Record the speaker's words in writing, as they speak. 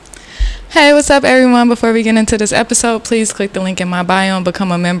Hey, what's up, everyone? Before we get into this episode, please click the link in my bio and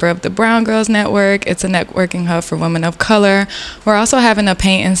become a member of the Brown Girls Network. It's a networking hub for women of color. We're also having a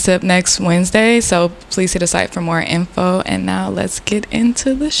paint and sip next Wednesday, so please hit the site for more info. And now let's get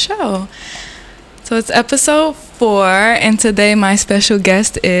into the show. So it's episode 4, and today my special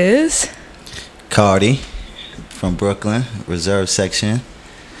guest is Cardi from Brooklyn, Reserve Section.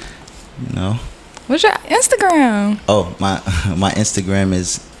 You know. What's your Instagram? Oh, my Instagram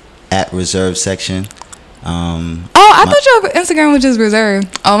is at Reserve Section. I thought your Instagram was just Reserve.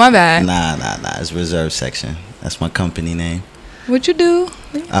 Oh, my bad. Nah. It's Reserve Section. That's my company name. What you do?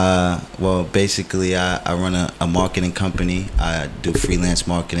 Well, basically, I run a marketing company. I do freelance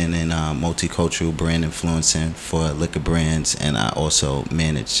marketing and multicultural brand influencing for liquor brands, and I also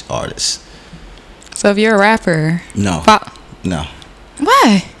manage artists. So if you're a rapper? No. No.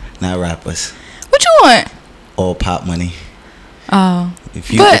 Why? Not rappers. What you want? All pop money. Oh. If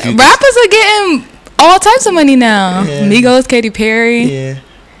you rappers are getting all types of money now. Yeah. Migos, Katy Perry. Yeah.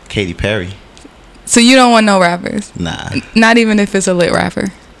 Katy Perry. So you don't want no rappers? Nah. Not even if it's a lit rapper?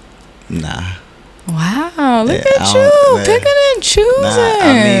 Nah. Wow. Look at you. Picking and choosing. Nah,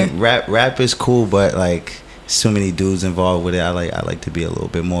 I mean, rap is cool, but like, so many dudes involved with it. I like to be a little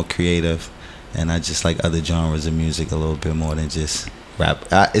bit more creative, and I just like other genres of music a little bit more than just rap.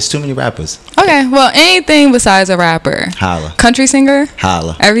 It's too many rappers. Okay, well, anything besides a rapper. Holla. Country singer?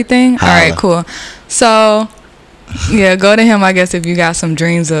 Holla. Everything? Holla. All right, cool. So, yeah, go to him, I guess, if you got some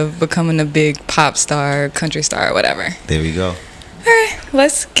dreams of becoming a big pop star, country star, or whatever. There we go. All right,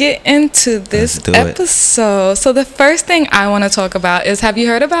 let's get into this episode. So the first thing I want to talk about is, have you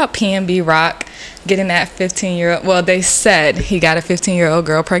heard about PNB Rock getting that 15-year-old? Well, they said he got a 15-year-old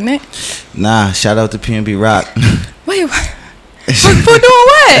girl pregnant. Nah, shout out to PNB Rock. Wait, what? For doing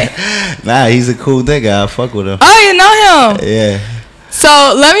what? Nah, he's a cool nigga. I fuck with him. Oh, you know him? Yeah. So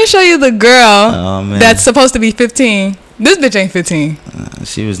let me show you the girl that's supposed to be 15. This bitch ain't 15.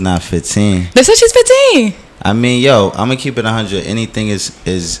 She was not 15. They said she's 15. I mean, yo, I'm gonna keep it 100. Anything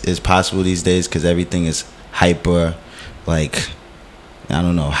is possible these days because everything is hyper, like, I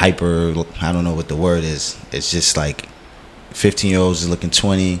don't know what the word is. It's just like 15-year-olds is looking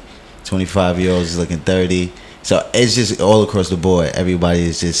 20, 25-year-olds is looking 30. So it's just all across the board. Everybody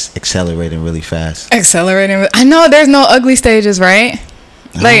is just accelerating really fast. I know there's no ugly stages, right?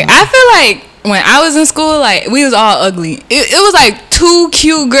 Like, I feel like when I was in school, like, we was all ugly. It was like 2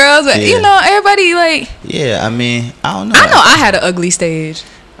 cute girls, but you know, everybody like. Yeah, I mean, I don't know. I know I had an ugly stage.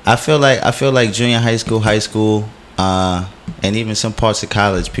 I feel like junior high school, and even some parts of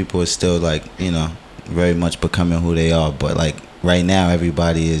college, people are still like, you know, very much becoming who they are. But like right now,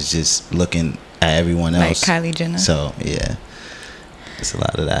 everybody is just looking at everyone else, like Kylie Jenner. So yeah, it's a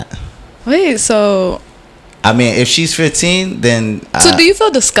lot of that. Wait, so I mean, if she's 15, then so do you feel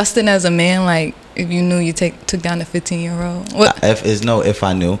disgusting as a man, like if you knew you took down a 15-year-old? If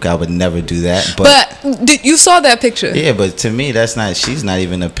I knew, I would never do that. But you saw that picture. Yeah, but to me, she's not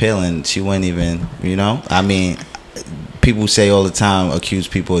even appealing. She wouldn't even, you know. I mean, people say all the time, accuse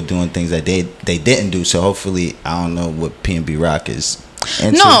people of doing things that they didn't do. So hopefully, I don't know what PNB Rock is.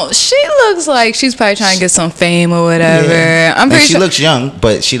 No, she looks like she's probably trying to get some fame or whatever. Yeah. I'm pretty sure she looks young,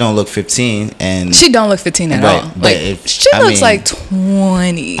 but she don't look 15, and she don't look 15 at all. Like she looks like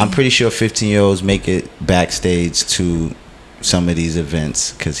 20. I'm pretty sure 15-year-olds make it backstage to some of these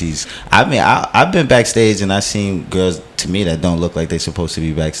events because I've been backstage and I've seen girls to me that don't look like they're supposed to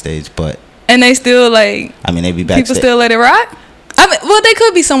be backstage, and they still like. I mean, they be backstage. People still let it rock. I mean, well, they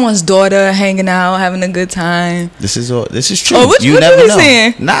could be someone's daughter hanging out, having a good time. This is true. Oh, what you never know.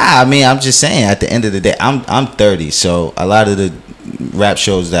 Saying? Nah, I mean, I'm just saying. At the end of the day, I'm 30, so a lot of the rap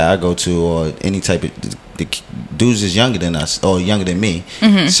shows that I go to, or any type of the dudes is younger than us or younger than me.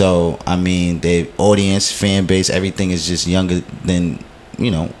 Mm-hmm. So I mean, the audience, fan base, everything is just younger than,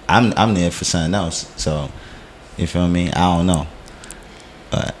 you know. I'm there for something else. So you feel me? I don't know.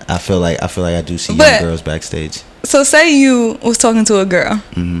 But I feel like I do see young girls backstage. So say you was talking to a girl,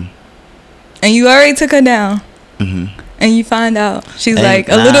 mm-hmm. and you already took her down, mm-hmm. and you find out she's like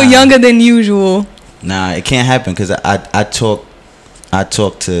a little younger than usual. Nah, it can't happen because I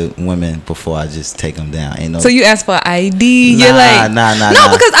talk to women before I just take them down. Ain't no. So you ask for ID? You're like, nah. No,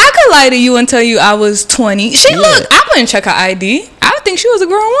 because I could lie to you and tell you I was 20. I wouldn't check her ID. I would think she was a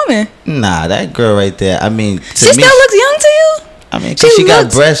grown woman. Nah, that girl right there. I mean, she still looks young to you. I mean, cause she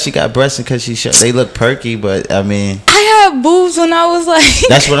got breasts, and because they look perky. But I mean, I had boobs when I was like.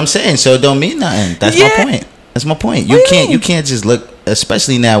 That's what I'm saying. So it don't mean nothing. That's my point. You can't just look.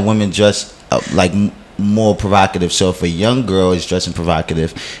 Especially now, women dress like more provocative. So if a young girl is dressing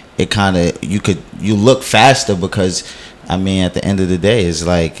provocative, it kind of you look faster because I mean, at the end of the day, it's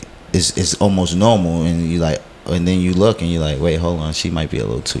like is almost normal, and you like, and then you look and you're like, wait, hold on, she might be a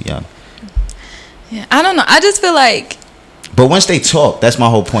little too young. Yeah, I don't know. I just feel like. But once they talk, that's my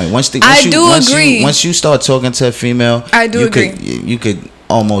whole point. Once you start talking to a female, I do agree. You could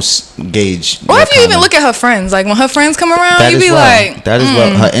almost gauge. Or if you even look at her friends, like when her friends come around, you be like, that is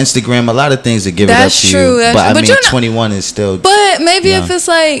well. Her Instagram, a lot of things to give it up to you. That's true. But I mean, 21 is still. But maybe if it's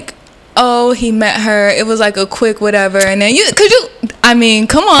like, oh, he met her, it was like a quick whatever, and then I mean,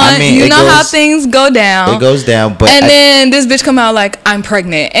 come on, you know how things go down. It goes down, but then this bitch come out like, I'm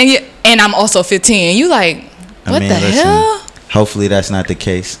pregnant, and I'm also 15. You like, what the hell? Hopefully that's not the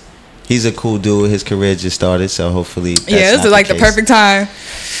case. He's a cool dude. His career just started, so hopefully that's this is like the perfect time.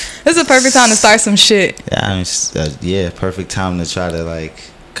 This is a perfect time to start some shit. Yeah, perfect time to try to like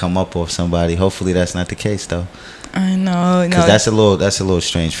come up with somebody. Hopefully that's not the case though. I know, because that's a little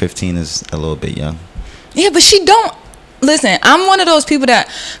strange. 15 is a little bit young. Yeah, but she don't listen. I'm one of those people that,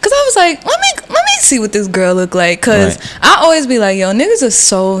 because I was like, let me see what this girl look like, because I always be like, yo, niggas are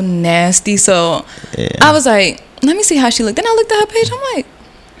so nasty. So I was like, let me see how she looked. Then I looked at her page. I'm like,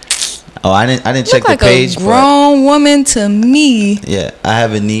 oh, I didn't check the page. Like a grown woman to me. Yeah, I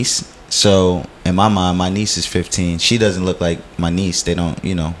have a niece, so in my mind, my niece is 15. She doesn't look like my niece. They don't,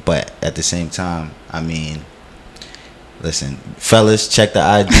 but at the same time, I mean, listen, fellas, check the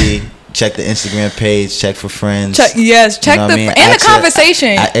ID, check the Instagram page, check for friends. Check the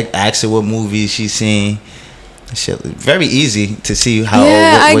conversation. Ask her what movies she's seen. Shit, very easy to see how.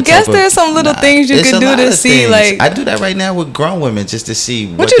 Yeah, I guess there's some little things you can do to see. Like, I do that right now with grown women just to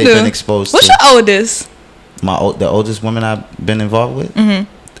see what they've been exposed to. What's your oldest? The oldest woman I've been involved with.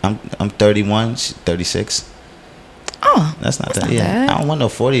 Mm-hmm. I'm 31. She's 36. Oh, that's not bad. I don't want no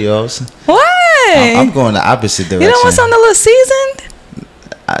 40-year-olds. Why? I'm going the opposite direction. You don't want something a little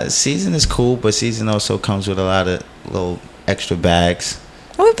seasoned? Season is cool, but season also comes with a lot of little extra bags.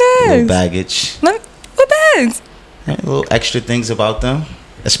 What bags? Little baggage. What bags? Little extra things about them.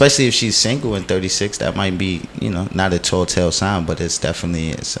 Especially if she's single and 36, that might be, not a tall tale sign, but it's definitely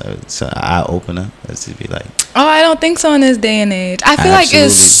it's an eye opener. Let's just be like. Oh, I don't think so in this day and age. I feel like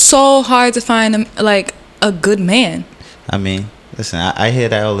it's so hard to find a good man. I mean, listen, I hear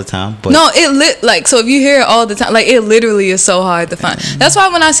that all the time, but no, so if you hear it all the time, like it literally is so hard to find. That's why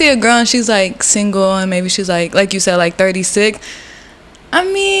when I see a girl and she's like single and maybe she's like you said, like 36. I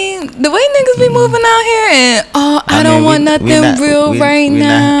mean, the way niggas be moving out here, and I don't want nothing real right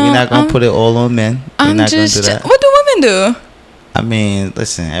now. We're not gonna put it all on men. I'm not gonna do that. What do women do? I mean,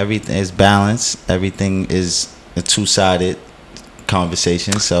 listen, everything is balanced. Everything is a two-sided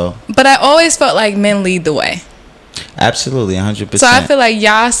conversation. So, but I always felt like men lead the way. Absolutely, 100%. So I feel like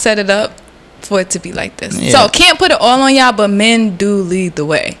y'all set it up for it to be like this. Yeah. So can't put it all on y'all, but men do lead the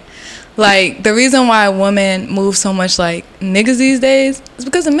way. Like, the reason why women move so much like niggas these days is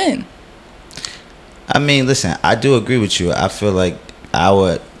because of men. I mean, listen, I do agree with you. I feel like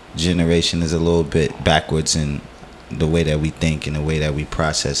our generation is a little bit backwards in the way that we think and the way that we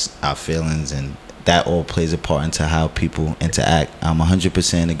process our feelings, and that all plays a part into how people interact. I'm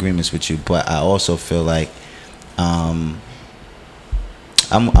 100% in agreement with you, but I also feel like I'm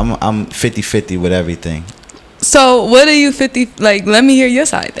 50-50 with everything. So what are you 50? Like, let me hear your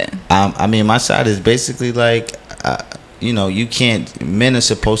side then. I mean, my side is basically like, you can't. Men are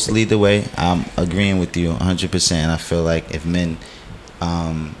supposed to lead the way. I'm agreeing with you 100%. I feel like if men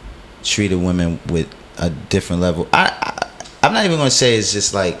treated women with a different level, I'm not even gonna say it's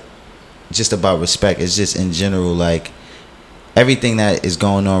just about respect. It's just in general, like everything that is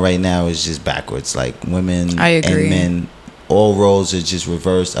going on right now is just backwards. Like women and men, all roles are just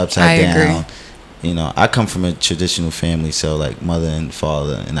reversed, upside down. Agree. I come from a traditional family, so like mother and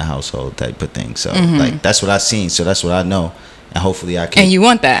father in the household type of thing. So like that's what I've seen. So that's what I know, and hopefully I can. And you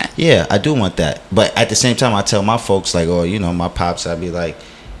want that? Yeah, I do want that. But at the same time, I tell my folks like, my pops, I'd be like,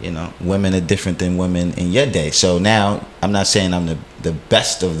 women are different than women in your day. So now I'm not saying I'm the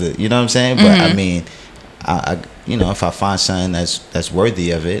best of the, you know what I'm saying? But I mean, I if I find something that's worthy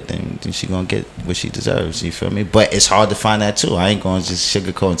of it, then she gonna get what she deserves. You feel me? But it's hard to find that too. I ain't gonna just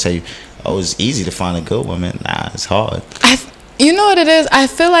sugarcoat and tell you, it's easy to find a good woman. Nah, it's hard. You know what it is? I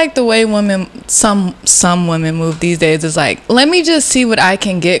feel like the way some women move these days is like, let me just see what I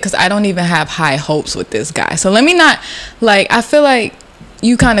can get, because I don't even have high hopes with this guy. So let me not, like, I feel like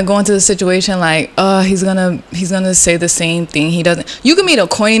you kind of go into the situation like, he's gonna say the same thing. He doesn't. You can meet a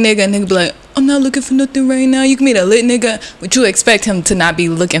corny nigga and nigga be like, I'm not looking for nothing right now. You can meet a lit nigga, but you expect him to not be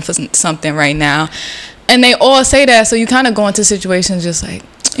looking for something right now. And they all say that, so you kind of go into situations just like,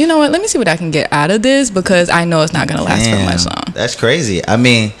 you know what, let me see what I can get out of this, because I know it's not going to last for much long. That's crazy. I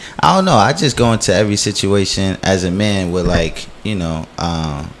mean, I don't know. I just go into every situation as a man with like,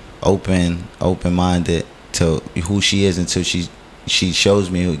 open-minded to who she is until she shows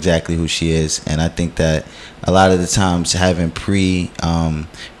me exactly who she is. And I think that a lot of the times having pre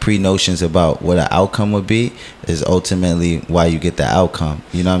notions about what an outcome would be is ultimately why you get the outcome.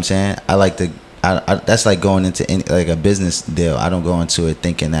 You know what I'm saying? I like to. That's like going into like a business deal. I don't go into it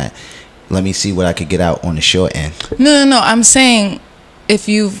thinking that let me see what I could get out on the short end. No. I'm saying if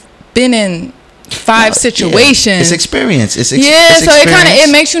you've been in 5 situations, yeah. It's experience. It's so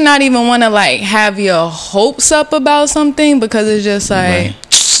it makes you not even want to like have your hopes up about something, because it's just like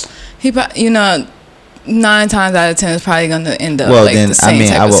right. 9 times out of 10 is probably gonna end up like the same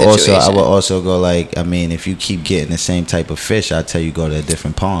type of situation. I would also go like, I mean, if you keep getting the same type of fish, I'd tell you go to a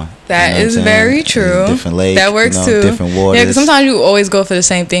different pond. That is very true. Different lake. That works too. Different waters. Yeah, because sometimes you always go for the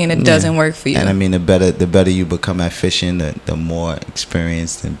same thing and it doesn't work for you. And I mean, the better you become at fishing, the more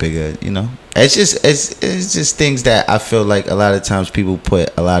experienced and bigger. It's just things that I feel like a lot of times people put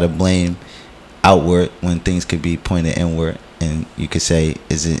a lot of blame outward when things could be pointed inward. And you could say,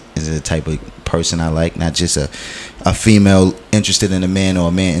 is it a type of person I like, not just a female interested in a man or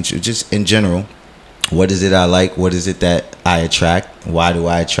a man interested, just in general. What is it I like? What is it that I attract? Why do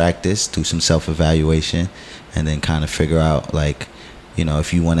I attract this? Do some self-evaluation, and then kind of figure out, like,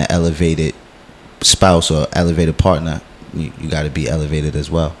 if you want to elevated spouse or elevated partner, you got to be elevated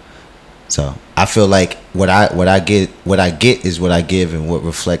as well. So I feel like what I get is what I give, and what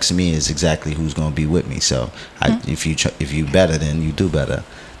reflects me is exactly who's going to be with me. So if you better, then you do better.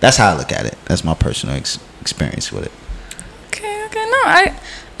 That's how I look at it. That's my personal experience with it. Okay. No,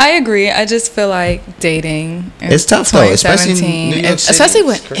 I agree. I just feel like dating. It's tough though, especially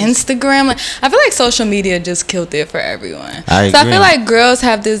with Instagram. Like, I feel like social media just killed it for everyone. I agree. So I feel like girls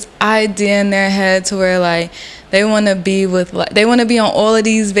have this idea in their head to where like they want to be with, like, they want to be on all of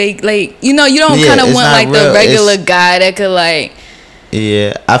these you don't kind of want like real. The regular guy that could like.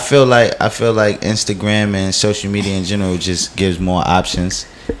 Yeah, I feel like Instagram and social media in general just gives more options.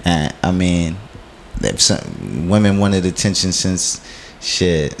 And I mean, women wanted attention since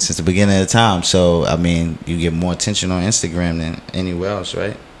the beginning of the time. So I mean, you get more attention on Instagram than anywhere else,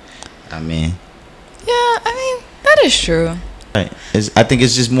 right? I mean, yeah, I mean that is true. Right. I think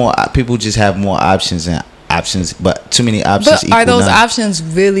it's just more people just have more options, but too many options. But are those options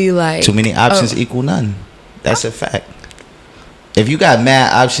really like too many options equal none? That's a fact. If you got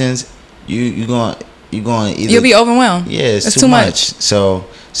mad options, you're going either you'll be overwhelmed. Yeah, it's too much. So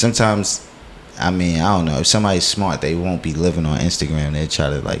sometimes, I mean, I don't know. If somebody's smart, they won't be living on Instagram. They try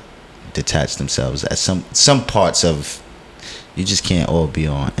to like detach themselves. At some parts of, you just can't all be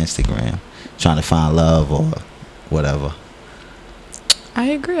on Instagram trying to find love or whatever. I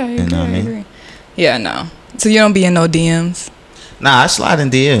agree. Agree. Yeah, no. So you don't be in no DMs? Nah, I slide in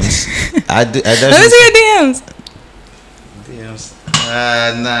DMs. Let me see your DMs. Nah,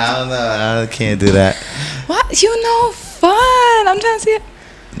 I don't know. I can't do that. What? Fun. I'm trying to see it.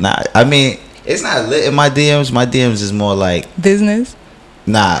 Nah, I mean, it's not lit in my DMs. My DMs is more like business.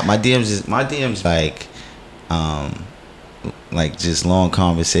 Nah, my DMs like just long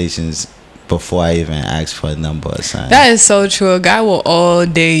conversations before I even ask for a number or something. That is so true. A guy will all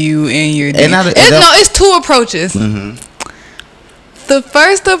day you in your DMs. It's 2 approaches. Mm-hmm. The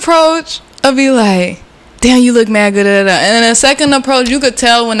first approach, I'll be like, damn, you look mad good. And then the second approach, you could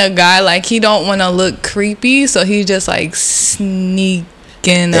tell when a guy, like, he don't want to look creepy, so he just, like, sneaking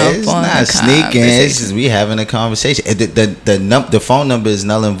up it's on not sneaking. It's just we having a conversation. The phone number is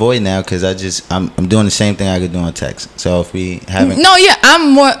null and void now because I'm doing the same thing I could do on text. So if we haven't,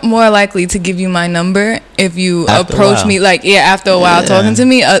 I'm more likely to give you my number if you approach me after a while talking to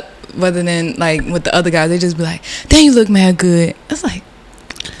me, rather than like with the other guys. They just be like, "Damn, you look mad good." It's like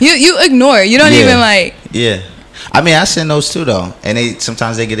you ignore it. You don't even like. Yeah. I mean, I send those too though, and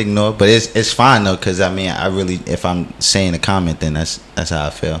sometimes they get ignored, but it's fine though, because I mean, I really, if I'm saying a comment, then that's how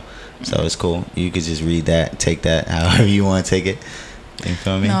I feel, so it's cool. You could just read that, take that however you want to take it. You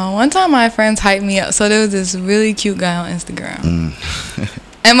feel me? No, one time my friends hyped me up. So there was this really cute guy on Instagram,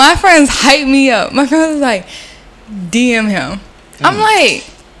 and my friends hyped me up. My friend was like, DM him. I'm like,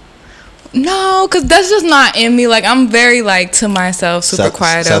 no, because that's just not in me. Like, I'm very like to myself, super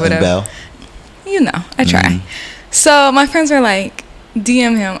quiet or whatever. Belle. I try. So my friends were like,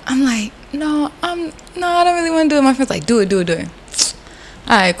 DM him. I'm like, no, I don't really want to do it. My friends like, do it. All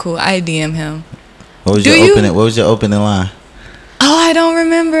right, cool. I DM him. What was your opening line? Oh, I don't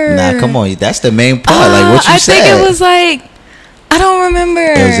remember. Nah, come on. That's the main part. Like what you said. I think it was like, I don't remember.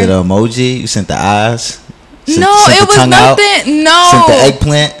 Was it an emoji? You sent the eyes? It was nothing. No. Sent the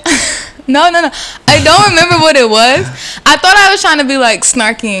eggplant? No. I don't remember what it was. I thought I was trying to be like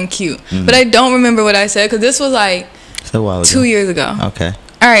snarky and cute, but I don't remember what I said because this was like 2 years ago. Okay.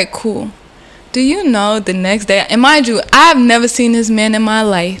 All right, cool. Do you know the next day? And mind you, I've never seen this man in my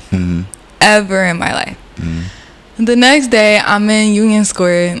life, ever in my life. The next day, I'm in Union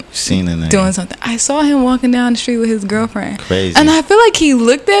Square doing something. I saw him walking down the street with his girlfriend. Crazy. And I feel like he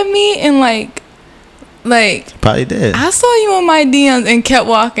looked at me and like probably did. I saw you in my DMs and kept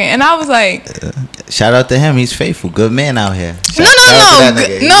walking, and I was like, shout out to him. He's faithful. Good man out here.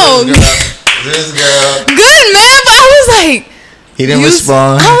 No. This girl. Good man, but I was like, he didn't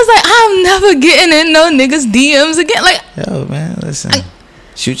respond. I was like, I'm never getting in no niggas DMs again. Like, yo, man, listen,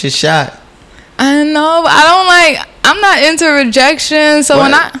 shoot your shot. I know, but I'm not into rejection. So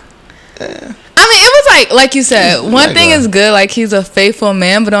when it was like you said, one thing is good, like he's a faithful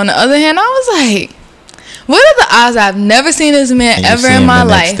man, but on the other hand, I was like, what are the odds I've never seen this man ever in my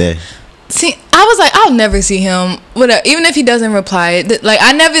life? See, I was like, I'll never see him, whatever, even if he doesn't reply. Like,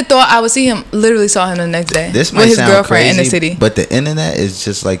 I never thought I would see him. Literally saw him the next day with his girlfriend in the city. But the internet is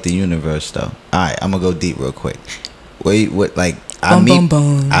just like the universe, though. All right, I'm gonna go deep real quick.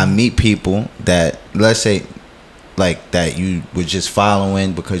 I meet people that, let's say, like that you were just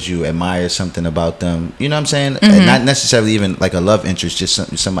following because you admire something about them. You know what I'm saying? And not necessarily even like a love interest.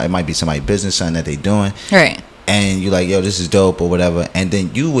 Just somebody, it might be somebody's business, something that they doing. Right. And you're like, yo, this is dope or whatever. And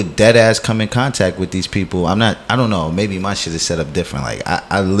then you would dead ass come in contact with these people. I don't know. Maybe my shit is set up different. Like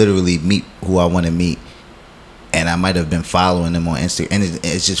I literally meet who I want to meet. And I might have been following them on Instagram. And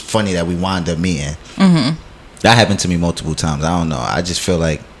it's just funny that we wound up meeting. That happened to me multiple times. I don't know. I just feel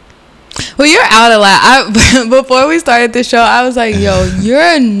like. Well, you're out a lot. Before we started the show, I was like, yo,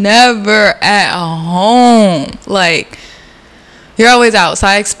 you're never at home. Like, you're always out. So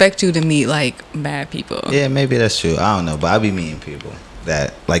I expect you to meet, like, bad people. Yeah, maybe that's true. I don't know. But I be meeting people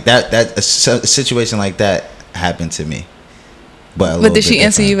that, like, a situation like that happened to me. But did she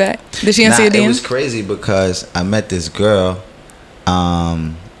answer you back? Did she answer your DMs? It was crazy because I met this girl.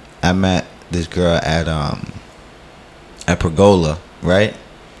 At Pergola, right?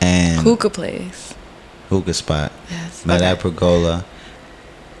 And hookah spot. Yes. Met at Pergola,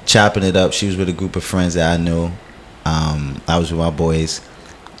 chopping it up. She was with a group of friends that I knew. I was with my boys.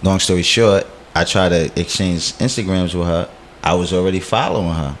 Long story short, I tried to exchange Instagrams with her. I was already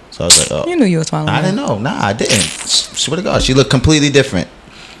following her, so I was like, "Oh, you knew you was following her." I didn't know. Nah, I didn't. Swear to God, she looked completely different.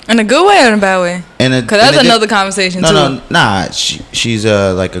 In a good way or in a bad way? Because that's another conversation too. Nah. She's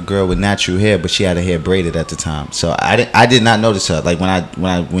like a girl with natural hair, but she had her hair braided at the time. So I did not notice her. Like when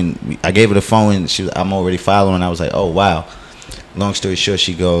I gave her the phone, I'm already following. I was like, oh wow. Long story short,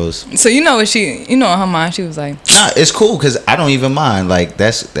 she goes. So in her mind, she was like, nah, it's cool because I don't even mind. Like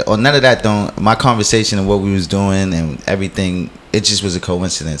none of that. My conversation and what we was doing and everything, it just was a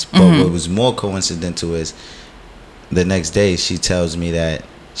coincidence. But what was more coincidental is the next day she tells me that.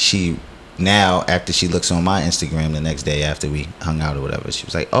 After she looks on my Instagram the next day after we hung out or whatever, she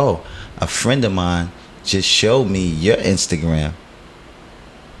was like, oh, a friend of mine just showed me your Instagram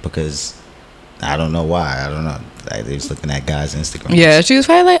because I don't know why. I don't know. Like, they was looking at guys' Instagram. Yeah, she was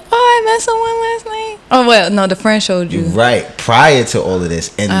probably like, oh, I met someone last night. Oh, well, no, the friend showed you. Right, prior to all of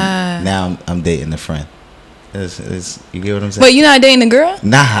this. And now I'm dating a friend. You get what I'm saying? Wait, you not dating a girl?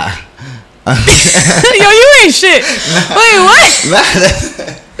 Nah. Yo, you ain't shit. Nah. Wait,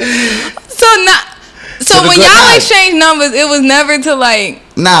 what? So when y'all exchanged numbers, it was never to like.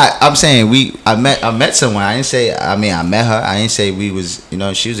 Nah, I'm saying I met someone. I met her. I didn't say we was.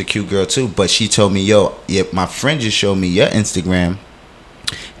 She was a cute girl too. But she told me, yo, yeah, my friend just showed me your Instagram,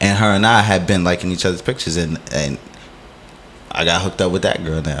 and her and I had been liking each other's pictures, and I got hooked up with that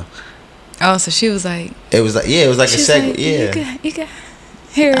girl now. Oh, so she was like. It was like a segue. Like, yeah. You got.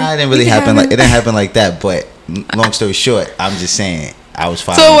 Here, it didn't happen like that. But long story short, I'm just saying I was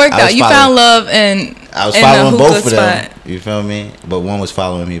following. So it worked out. You found love and I was following both of them. You feel me? But one was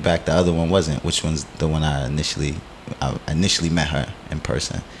following me back. The other one wasn't. Which one's the one I initially met her in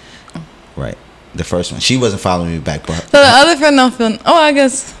person? Right. The first one. She wasn't following me back. But so the other friend don't feel. Oh, I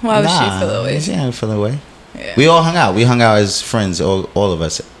guess why would she feel that way? She didn't feel that way. Yeah. We all hung out. We hung out as friends. All of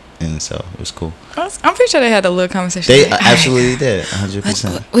us. And so it was cool. I'm pretty sure they had a little conversation. They absolutely did,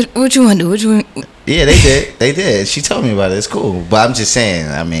 100%. What you want to do? Yeah, they did. They did. She told me about it. It's cool. But I'm just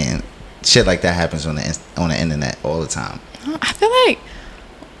saying, I mean, shit like that happens on the internet all the time. I feel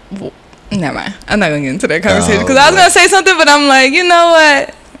like... never mind. I'm not going to get into that conversation. Because I was going to say something, but I'm like, you know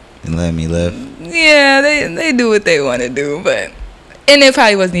what? And let me live. Yeah, they do what they want to do. But... And it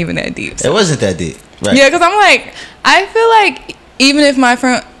probably wasn't even that deep. So. It wasn't that deep. Right. Yeah, because I'm like... I feel like even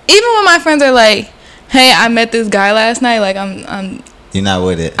when my friends are like, hey, I met this guy last night, like I'm you're not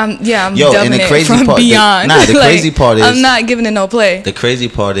with it. I'm dubbing it crazy from part, beyond. The crazy part is I'm not giving it no play. The crazy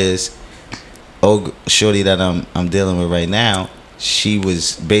part is, shorty that I'm dealing with right now, she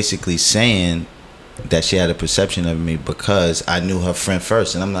was basically saying that she had a perception of me because I knew her friend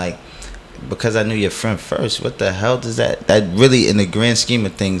first, and I'm like, because I knew your friend first, what the hell does that really, in the grand scheme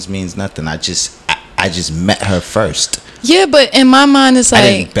of things, means nothing. I just met her first. Yeah, but in my mind, it's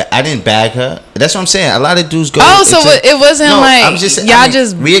like I didn't bag her. That's what I'm saying. A lot of dudes go. Oh, so it wasn't like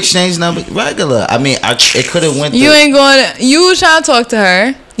just we exchanged numbers regular. I mean, it could have went. You ain't going. You was trying to talk to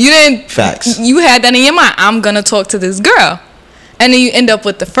her. You didn't. Facts. You had that in your mind. I'm gonna talk to this girl, and then you end up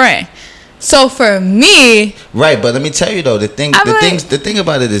with the friend. So for me, right? But let me tell you though, the thing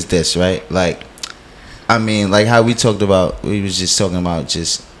about it is this, right? Like, I mean, like how we was just talking about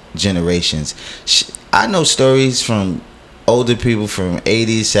just generations. I know stories from older people from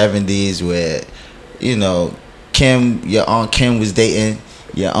 80s, 70s where, you know, your Aunt Kim was dating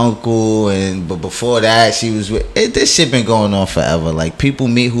your uncle, but before that she was with this shit been going on forever. Like, people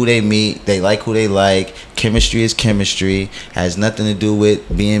meet who they meet, they like who they like. Chemistry is chemistry, has nothing to do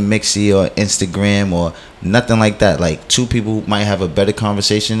with being mixy or Instagram or nothing like that. Like, two people might have a better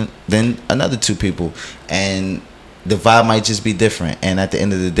conversation than another two people, and the vibe might just be different. And at the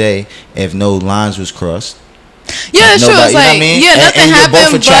end of the day, if no lines was crossed, yeah, it's true. It's like, yeah, nothing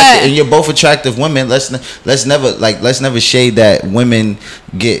happened, and you're both attractive women. Let's never shade that women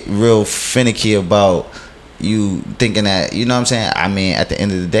get real finicky about you thinking that, you know what I'm saying? I mean, at the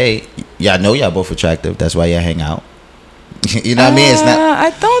end of the day, y'all know y'all both attractive. That's why y'all hang out. You know what I mean? It's not. I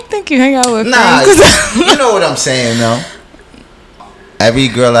don't think you hang out with nah. friends. You know what I'm saying, though. Every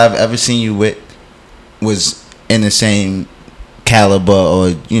girl I've ever seen you with was in the same caliber, or,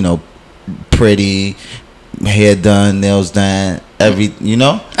 you know, pretty, hair done, nails done, you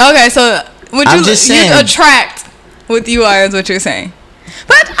know. Okay, so would you attract with you are is what you're saying?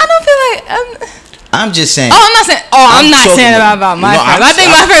 But I don't feel like I'm just saying. Oh, I'm not saying. Oh, I'm not saying about my friends. I think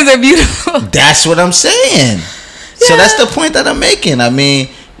my friends are beautiful. That's what I'm saying. Yeah. So that's the point that I'm making. I mean,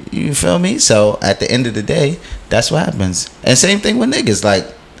 you feel me? So at the end of the day, that's what happens. And same thing with niggas. Like,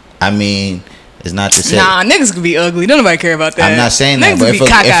 I mean, it's not to say. Nah, niggas could be ugly. Don't nobody care about that. I'm not saying niggas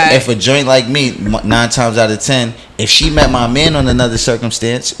that. But if a joint like me, 9 times out of 10, if she met my man on another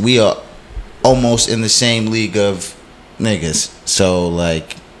circumstance, we are almost in the same league of niggas. So,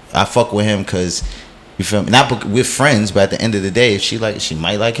 like, I fuck with him because, you feel me? Not we're friends, but at the end of the day, if she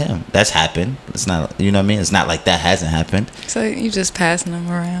might like him. That's happened. It's not, you know what I mean? It's not like that hasn't happened. So you just passing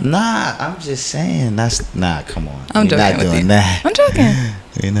them around? Nah, I'm just saying. Come on. I'm joking not doing that. I'm joking.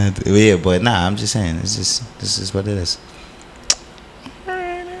 You're not. Yeah, but nah, I'm just saying. This is what it is.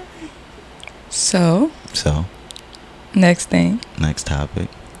 So. Next topic.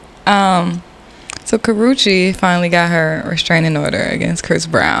 So Karrueche finally got her restraining order against Chris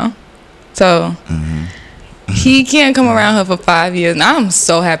Brown. So he can't come around her for 5 years. And I'm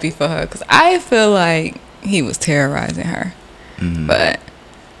so happy for her because I feel like he was terrorizing her. But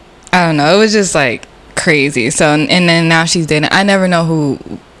I don't know. It was just like crazy. So, and then now she's dating. I never know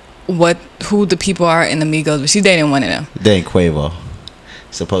who the people are in the Migos, but she's dating one of them. Dating Quavo.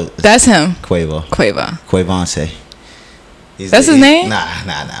 That's him. Quavonce. That's his name? Nah.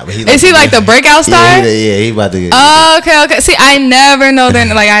 But is he like the breakout star? Yeah, he about to get. Oh, okay. See, I never know them.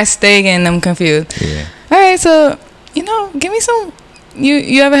 Like, I stay getting them confused. Yeah. All right, so, you know, give me some.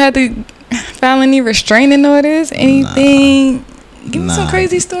 You ever had to file any restraining orders? Anything? Give me some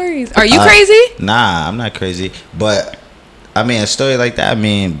crazy stories. Are you crazy? Nah, I'm not crazy. But, I mean, a story like that, I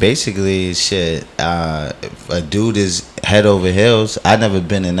mean, basically, shit, if a dude is head over heels, I've never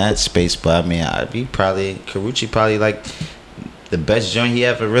been in that space, but, I mean, Karrueche probably, like, the best joint he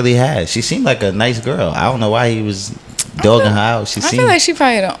ever really had. She seemed like a nice girl. I don't know why he was dogging her out. I feel like she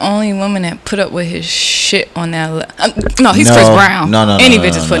probably the only woman that put up with his shit on that. No, he's Chris Brown. No. Any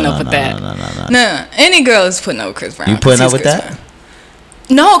bitch is putting up with that. No, any girl is putting up with Chris Brown. You putting up with that?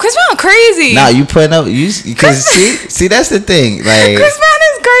 No, Chris Brown crazy. Nah, you putting up because see that's the thing. Like, Chris Brown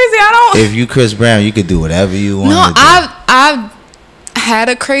is crazy. If you Chris Brown, you could do whatever you want. No, I've had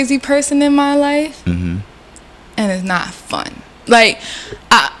a crazy person in my life, and it's not fun. Like,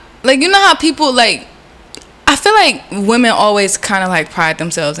 you know how people like. I feel like women always kind of like pride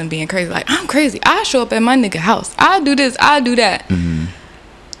themselves in being crazy. Like, I'm crazy. I show up at my nigga house. I do this. I do that.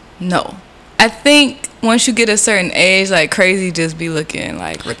 No, I think once you get a certain age, like, crazy just be looking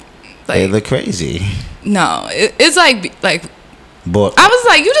like they look crazy. No, it's like but I was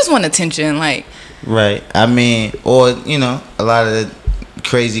like, you just want attention, like. Right. I mean, or, you know, a lot of the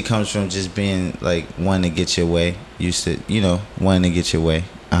crazy comes from just being like wanting to get your way. Used to, you know, wanting to get your way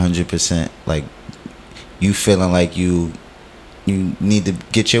 100%. Like, you feeling like you need to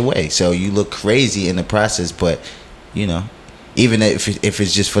get your way, so you look crazy in the process. But, you know, even if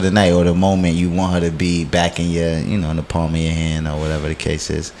it's just for the night or the moment, you want her to be back in your, in the palm of your hand or whatever the case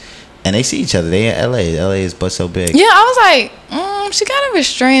is. And they see each other. They in LA. LA is but so big. Yeah, I was like, she got a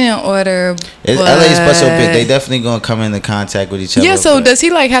restraining order. LA is but so big. They definitely gonna come into contact with each other. Yeah, so does he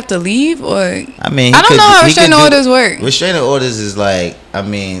like have to leave or? I mean, I don't know how restraining orders work. Restraining orders is like,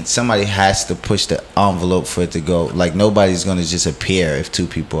 somebody has to push the envelope for it to go. Like nobody's gonna just appear if two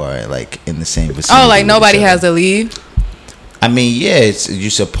people are like in the same vicinity. Oh, like nobody has to leave. I mean, yeah,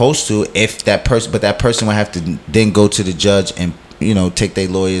 you're supposed to if that person, but that person would have to then go to the judge and take their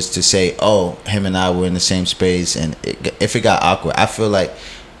lawyers to say, oh, him and I were in the same space, and if it got awkward, I feel like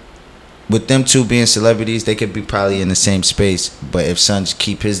with them two being celebrities, they could be probably in the same space. But if son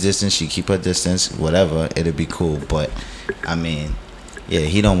keep his distance, she keep her distance, whatever, it'd be cool. But I mean, yeah,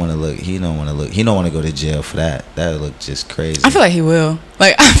 he don't want to look. He don't want to go to jail for that. That would look just crazy. I feel like he will.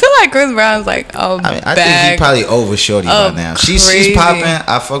 Like I feel like Chris Brown's like, I think he probably over shorty by now. She's popping.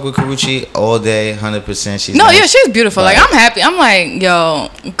 I fuck with Karrueche all day, 100%. She's nice. She's beautiful. Like I'm happy. I'm like, yo,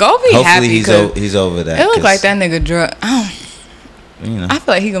 go be happy. Hopefully he's over that. It look like that nigga drug. I feel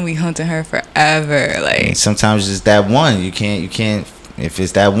like he gonna be hunting her forever. Like sometimes it's that one. You can't. If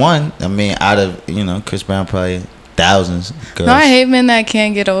it's that one, out of Chris Brown probably thousands. Girls. No, I hate men that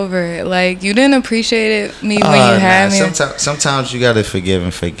can't get over it. Like you didn't appreciate me when you had me. Sometimes you gotta forgive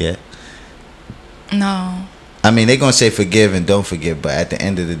and forget. No. They're gonna say forgive and don't forget, but at the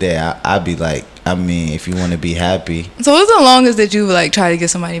end of the day, I'd be like, if you want to be happy. So what's the longest that you like try to get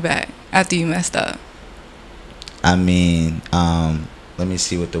somebody back after you messed up? Let me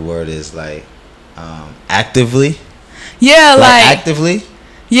see what the word is, like, actively. Yeah, like actively.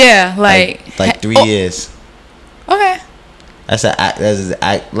 Yeah, like 3 years. Okay. That's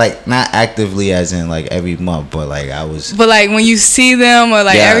like not actively as in like every month, but like I was. But like when you see them or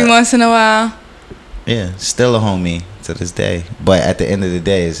like every once in a while. Yeah, still a homie to this day. But at the end of the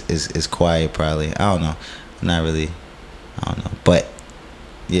day, is quiet probably. I don't know. I don't know. But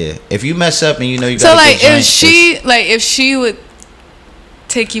yeah, if you mess up and you got so like if she would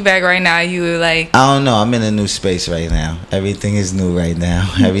take you back right now, you would like. I don't know. I'm in a new space right now. Everything is new right now.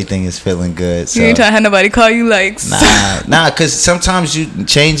 Everything is feeling good. So. You ain't trying to have nobody call you like. Nah. Because sometimes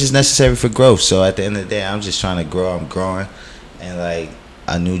change is necessary for growth. So at the end of the day, I'm just trying to grow. I'm growing, and like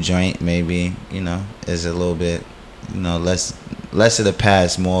a new joint maybe is a little bit less of the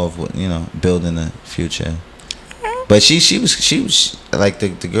past, more of what building the future. But she was like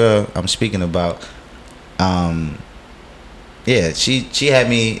the girl I'm speaking about. Yeah, she had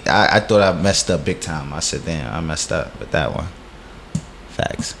me. I thought I messed up big time. I said, damn, I messed up with that one.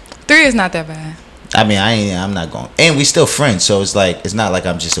 Facts. 3 is not that bad. I'm not going. And we still friends, so it's not like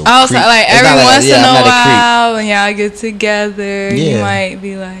I'm just a creep. So like every once in a while when y'all get together, you might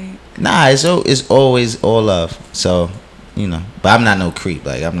be like. Nah, it's always all love. So, but I'm not no creep.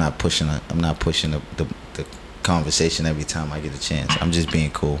 Like I'm not pushing the conversation every time I get a chance. I'm just being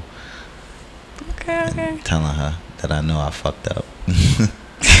cool. Okay. Telling her that I know I fucked up.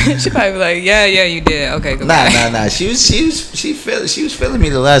 She probably be like, yeah, you did. Okay, goodbye. Nah. She was feeling me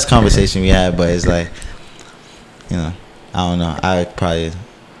the last conversation we had, but it's like, I don't know. I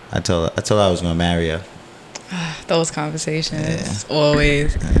told her I was gonna marry her. Those conversations,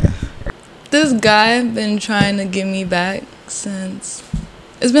 always. Yeah. This guy been trying to get me back since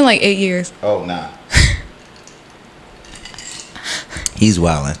it's been like 8 years. Oh nah. He's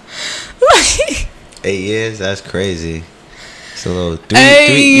wildin'. 8 years? That's crazy. It's a little 3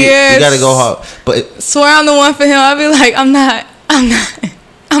 years. You gotta go hard. But swear I'm the one for him. I'll be like, I'm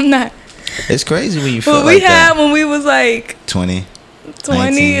not. It's crazy when you feel like that. We had when we was like 20.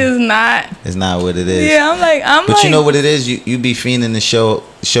 20 is not. It's not what it is. Yeah, But you know what it is? You be fiending to show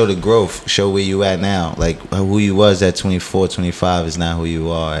the growth, show where you at now. Like who you was at 24, 25 is not who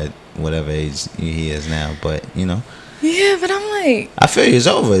you are at whatever age he is now. But Yeah, but I'm like. I feel you. It's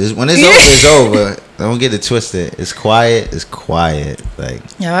over. When it's over, it's over. Don't get it twisted. It's quiet. It's quiet. Like.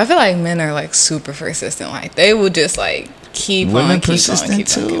 Yeah, I feel like men are like super persistent. Like they will just like keep women on, persistent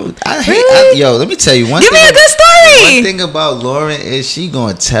too. I hate. Yo, let me tell you one. Give me a good story. One thing about Lauren is she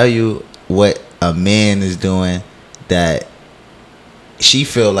gonna tell you what a man is doing that she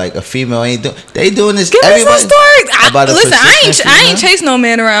feel like a female ain't doing. They doing this. Give me some stories. Listen, I ain't chased no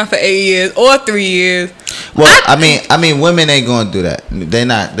man around for 8 years or 3 years. Well, I mean, women ain't gonna do that. They're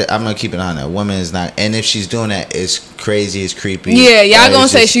not. I'm gonna keep it on that. Women is not. And if she's doing that, it's crazy. It's creepy. Yeah, y'all gonna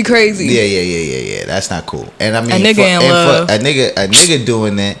say she crazy. Yeah. That's not cool. And I mean, a nigga in love. A nigga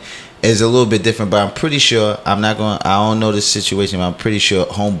doing that, is a little bit different, but I'm pretty sure I don't know the situation, but I'm pretty sure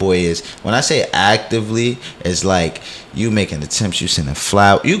homeboy is. When I say actively, it's like you making attempts, you sending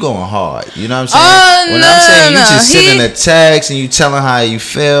flower, you going hard. You know what I'm saying? Oh, when no, I'm saying no, you just sending a text and you telling how you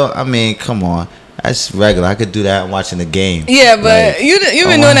feel, I mean, come on. That's regular. I could do that watching the game. Yeah, but like, you've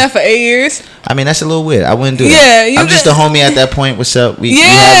been doing that for 8 years. I mean, that's a little weird. I wouldn't do that. Yeah, I'm just a homie at that point. What's up? We had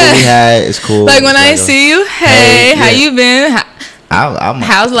what we had. It's cool. Like when I see you, hey, how you been? I'm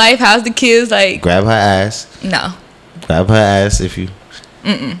how's life? How's the kids? Like, grab her ass. No. Grab her ass if you.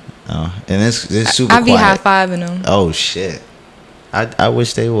 Oh, and it's super. I be quiet. high fiving them. Oh shit! I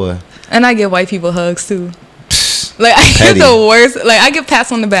wish they would. And I give white people hugs too. Like I Petty. get the worst. Like I get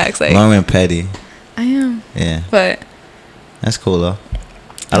pats on the backs. Like Lauren petty. I am. Yeah. But that's cool though.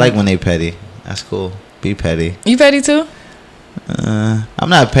 I like when they petty. That's cool. Be petty. You petty too? I'm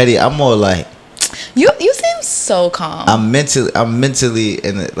not petty. I'm more like. You seem so calm. I'm mentally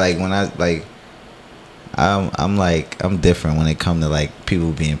in it, like when I like. I'm different when it comes to like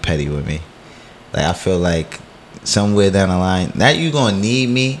people being petty with me. Like I feel like somewhere down the line, not you gonna need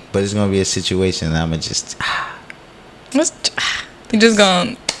me, but it's gonna be a situation and I'ma just. You just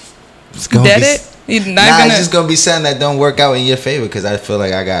gonna dead it? You're not gonna. It's just gonna be something that don't work out in your favor because I feel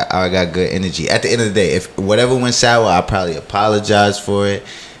like I got good energy. At the end of the day, if whatever went sour, I probably apologize for it.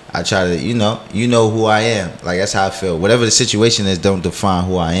 I try to, you know who I am. Like that's how I feel. Whatever the situation is, don't define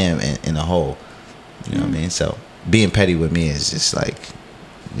who I am in a whole. You know what I mean? So being petty with me is just like,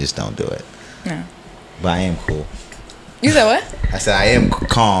 just don't do it. Yeah. But I am cool. You said what? I said I am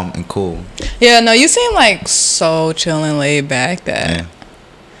calm and cool. Yeah, no, you seem like so chill and laid back that Yeah.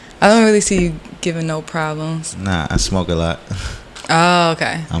 I don't really see you giving no problems. Nah, I smoke a lot. Oh,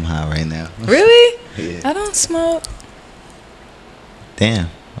 okay. I'm high right now. Really? Yeah. I don't smoke. Damn.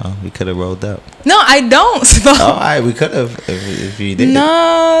 Well, we could have rolled up. No, I don't smoke. Oh, all right, we could have if you did.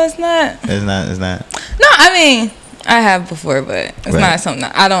 No, it's not. It's not. No, I mean, I have before, but it's not something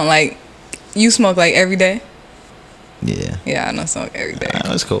I don't like. You smoke like every day? Yeah. Yeah, I don't smoke every day.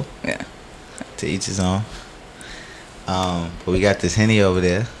 That's cool. Yeah. To each his own. But we got this Henny over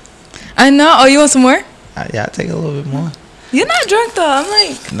there. I know. Oh, you want some more? Yeah, I'll take a little bit more. You're not drunk though. I'm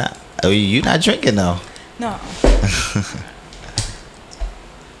like. Nah. Oh, you not drinking though? No.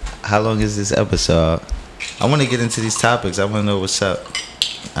 How long is this episode? I want to get into these topics. I want to know what's up.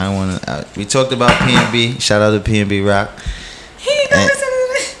 I want to. We talked about P&B. Shout out to P&B Rock. He ain't gonna listen to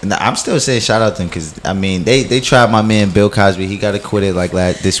this. No, I'm still saying shout out to them because I mean they tried my man Bill Cosby. He got acquitted like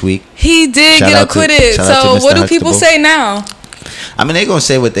this week. He did get acquitted. So what do people say now? I mean they gonna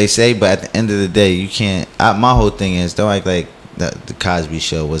say what they say, but at the end of the day, you can't. My whole thing is don't act like the Cosby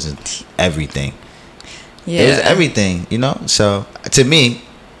Show wasn't everything. Yeah, it was everything. You know. So to me.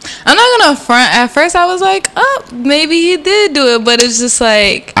 I'm not gonna front. At first, I was like, "Oh, maybe he did do it," but it's just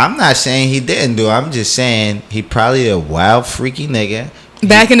like I'm not saying he didn't do it. I'm just saying he probably a wild, freaky nigga.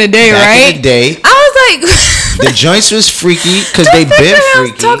 Back in the day, right? Back in the day, I was like, the joints was freaky because they been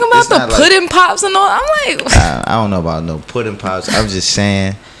freaky. Talking about the pudding pops and all. I'm like, I don't know about no pudding pops. I'm just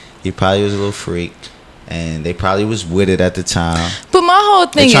saying he probably was a little freak, and they probably was with it at the time. But my whole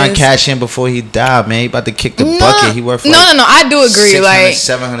thing is trying to cash in before he died, man. He about to kick the bucket. He worked for no. I do agree.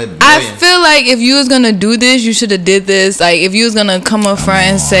 700 million. I feel like if you was gonna do this, you should have did this. Like if you was gonna come up front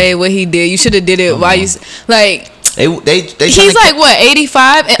and say what he did, you should have did it while you like. They he's like what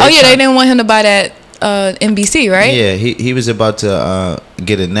 85? Oh yeah, they didn't want him to buy that NBC, right? Yeah, he was about to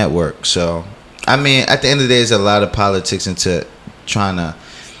get a network. So I mean, at the end of the day, there's a lot of politics into trying to.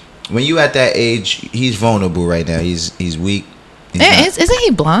 When you at that age, he's vulnerable right now. He's weak. Isn't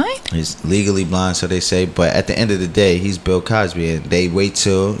he blind? He's legally blind, so they say. But at the end of the day, he's Bill Cosby, and they wait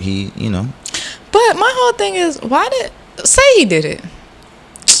till he, you know. But my whole thing is, why did he did it?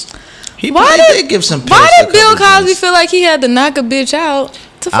 He did give some. Why did Bill Cosby feel like he had to knock a bitch out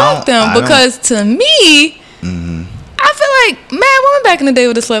to fuck them? Because to me, I feel like women back in the day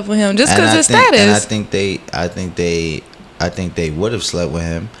would have slept with him just because his status. And I think they would have slept with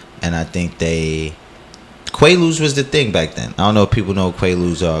him, and I think Quaaludes was the thing back then. I don't know if people know what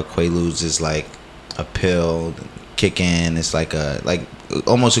Quaaludes are. Quaaludes is like a pill, kick in. It's like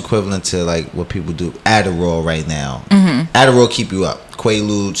almost equivalent to like what people do Adderall right now. Adderall keep you up.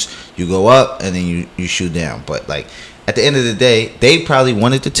 Quaaludes, you go up and then you shoot down. But like at the end of the day, they probably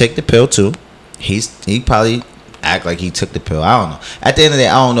wanted to take the pill too. He probably act like he took the pill. I don't know. At the end of the day,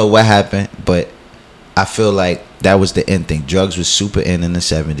 I don't know what happened, but I feel like that was the end thing. Drugs was super in the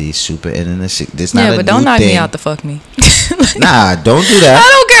 70s, super in the 60s. Yeah, but don't knock me out to fuck me. Nah, don't do that. I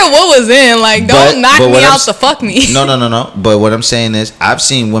don't care saying what was in. Like, don't knock me out to fuck me. No. But what I'm saying is, I've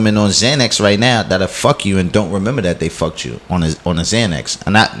seen women on Xanax right now that'll fuck you and don't remember that they fucked you on a Xanax.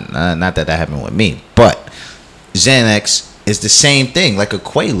 Not that happened with me, but Xanax is the same thing, like a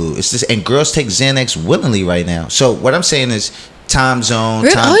Quaalude. It's this, and girls take Xanax willingly right now. So what I'm saying is, time zone.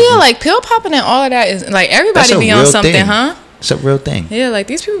 Like pill popping and all of that is like everybody be on something, thing. huh? It's a real thing. Yeah, like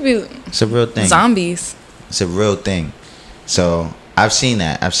these people be. It's a real thing. Zombies. It's a real thing. So I've seen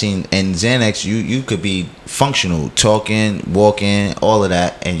that. And Xanax, you could be functional, talking, walking, all of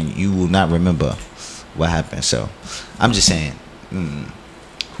that, and you will not remember what happened. So I'm just saying,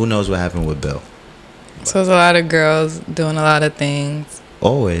 who knows what happened with Bill? So there's a lot of girls doing a lot of things.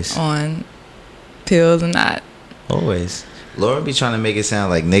 Always. On pills and that. Always. Laura be trying to make it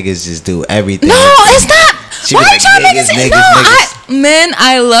sound like niggas just do everything. No, it's not. Why are you trying to make it sound? Niggas. Men,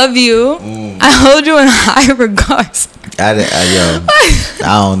 I love you. I hold you in high regards. I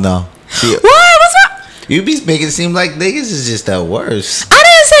don't know. See, what? What's wrong? You be making it seem like niggas is just the worst. I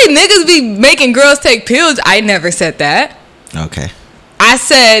didn't say niggas be making girls take pills. I never said that. Okay. I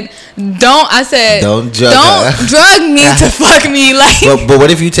said don't drug me to fuck me like. But what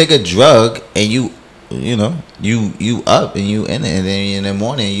if you take a drug and you up and you in it, and then in the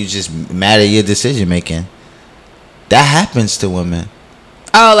morning you just mad at your decision making? That happens to women.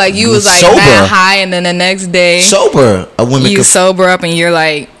 Oh, like you was like sober, mad high, and then the next day sober, a woman you sober up and you're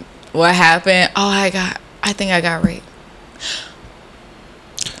like, what happened? Oh, I think I got raped.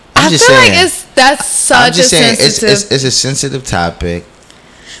 I feel saying, like that's such a sensitive. It's a sensitive topic.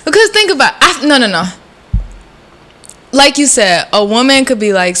 Because think about no. Like you said, a woman could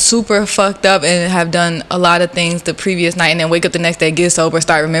be like super fucked up and have done a lot of things the previous night, and then wake up the next day, get sober,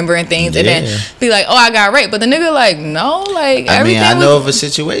 start remembering things, and then be like, "Oh, I got raped." But the nigga like, no, like everything. I know of a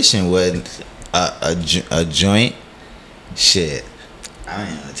situation where a joint, shit. I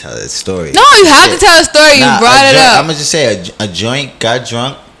don't even tell that story. No, you have to tell a story. You brought it up. I'm gonna just say a joint got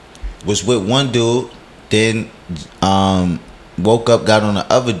drunk, was with one dude, then woke up, got on the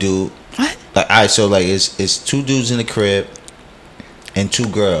other dude. What? Like, all right, so like it's two dudes in the crib and two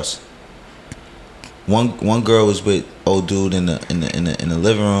girls. One girl was with old dude in the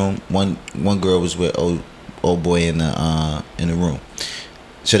living room. One girl was with old boy in the room.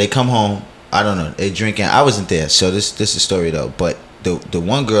 So they come home. I don't know. They drinking. I wasn't there, so this is the story though. But the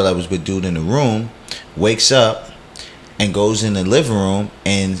one girl that was with dude in the room wakes up and goes in the living room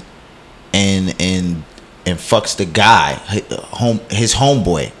and fucks the guy, his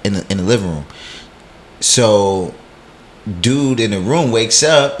homeboy in the living room. So dude in the room wakes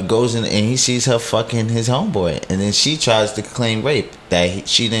up, goes in, and he sees her fucking his homeboy, and then she tries to claim rape that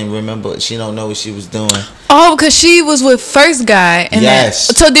she didn't remember. She don't know what she was doing. Oh, because she was with first guy. And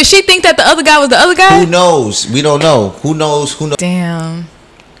yes. So did she think that the other guy was the other guy? Who knows? We don't know. Who knows? Damn.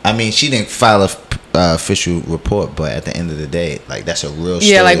 I mean, she didn't file a official report, but at the end of the day, like, that's a real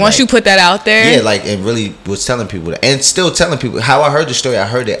story. Yeah, like once you put that out there. Yeah, like, it really was telling people that, and still telling people how I heard the story. I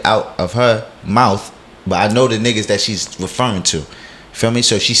heard it out of her mouth, but I know the niggas that she's referring to. Feel me?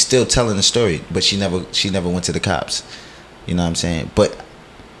 So she's still telling the story, but she never went to the cops. You know what I'm saying? But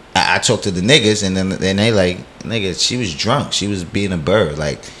I talked to the niggas, and then they like, nigga, she was drunk. She was being a bird.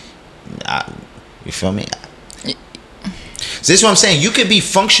 Like, you feel me? So this is what I'm saying. You could be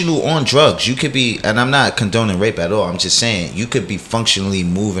functional on drugs. You could be, and I'm not condoning rape at all. I'm just saying you could be functionally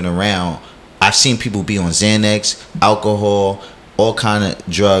moving around. I've seen people be on Xanax, alcohol, all kind of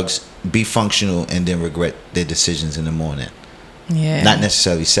drugs, be functional, and then regret their decisions in the morning. Yeah. Not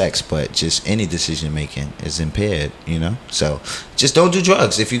necessarily sex, but just any decision making is impaired, you know? So just don't do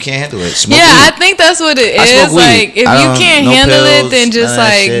drugs if you can't handle it. Smoke weed. I think that's what it is. Like, if you can't handle it, then just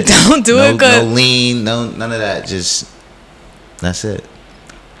like shit. don't do it. No lean, none of that. Just, that's it.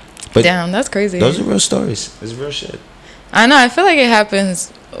 But damn, that's crazy. Those are real stories. It's real shit. I know. I feel like it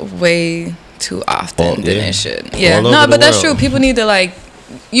happens way too often than it should. Yeah. No, but that's true. People need to like.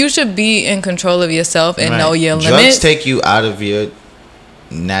 You should be in control of yourself and know your limits. Drugs take you out of your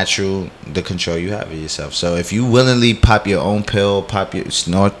the control you have of yourself. So if you willingly pop your own pill,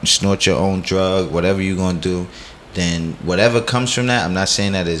 snort your own drug, whatever you're gonna do, then whatever comes from that, I'm not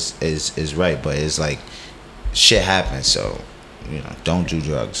saying that is right, but it's like shit happens. So, you know, don't do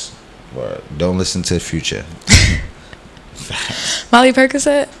drugs or don't listen to the Future. Molly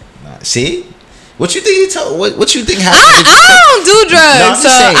Percocet. See. What you think he told? What you think happened? I don't do drugs, no, so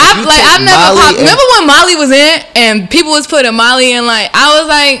I've never popped. Remember when Molly was in and people was putting Molly in? Like I was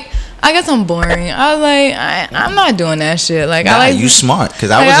like, I guess I'm boring. I was like, I'm not doing that shit. Like, Nah, I like you smart,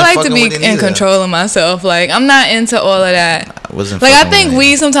 because I like, wasn't I like to fucking be with it in either. control of myself. Like, I'm not into all of that. I wasn't Like, I fucking think with it.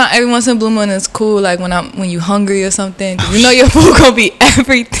 weed sometimes every once in a blue moon is cool. Like when you hungry or something, 'cause you know your food gonna be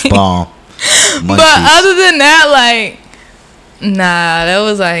everything. Bomb. But other than that, like, nah, that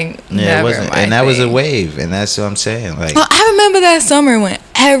was like Yeah, never it wasn't, my and that was a thing. wave, and that's what I'm saying. Like, Well, I remember that summer when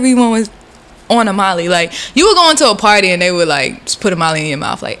everyone was on a Molly. Like, you would go into a party and they would like just put a Molly in your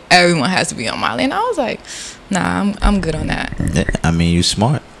mouth. Like, everyone has to be on Molly, and I was like, nah, I'm good on that. I mean, you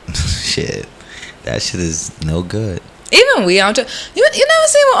smart. Shit, that shit is no good. Even we, you never seen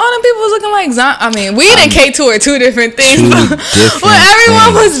when all them people was looking like I mean, weed and K2 are two different things. Two But different when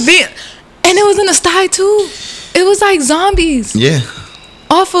everyone things. was being, and it was in the sty too. It was like zombies Yeah,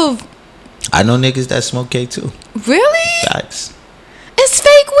 off of. I know niggas that smoke K too. Really? Facts. It's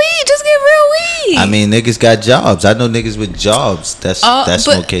fake weed. Just get real weed. I mean, niggas got jobs. I know niggas with jobs that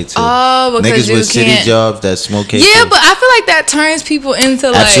smoke K too. Oh, because niggas you with city can't- jobs that smoke K2. Yeah, but I feel like that turns people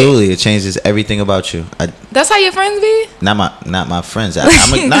into like. Absolutely, it changes everything about you. That's how your friends be. Not my friends. I'm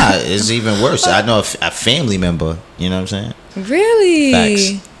like, nah, it's even worse. I know a family member. You know what I'm saying?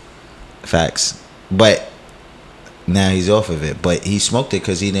 Really? Facts. But now he's off of it. But he smoked it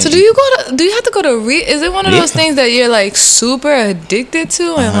because he didn't. So do you have to go to is it one of those things that you're like super addicted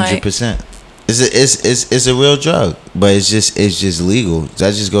to and 100%. It's a real drug, but it's just legal.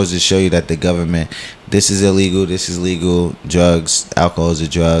 That just goes to show you that the government, this is illegal, this is legal. Drugs, alcohol is a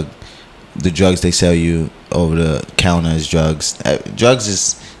drug. The drugs they sell you over the counter is drugs. Drugs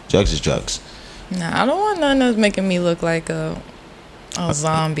is drugs. Nah, I don't want nothing that's making me look like a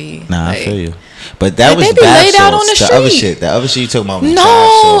zombie. Nah, like, I feel you. But that like, was they be bath laid out on salts. the Other street. shit. The other shit you talking about was No,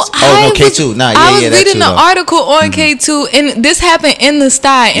 bath salts. Oh, no, I K2. Nah, I was yeah, that reading too, the though. article on K2, and this happened in the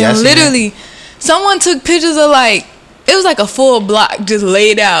sty, and Yeah, I seen literally, someone took pictures of like it was like a full block just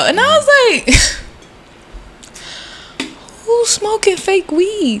laid out, and I was like, who's smoking fake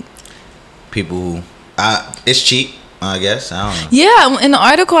weed? People who, it's cheap, I guess. I don't know. Yeah, in the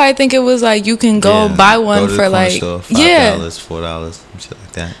article, I think it was like you can go Yeah, buy go one to the for corner like store, $5, yeah. $4, shit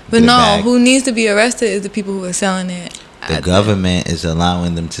like that. But Get a no, bag. who needs to be arrested is the people who are selling it. The government is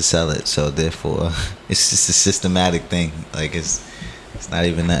allowing them to sell it, so therefore, it's just a systematic thing. Like it's not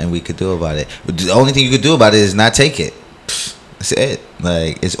even nothing we could do about it. But the only thing you could do about it is not take it. That's it.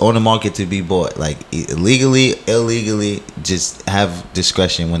 Like it's on the market to be bought. Like legally, illegally, just have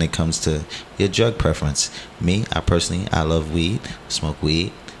discretion when it comes to your drug preference. Me, I love weed. Smoke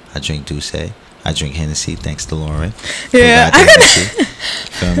weed. I drink Douce. I drink Hennessy, thanks to Lauren. Yeah, I could.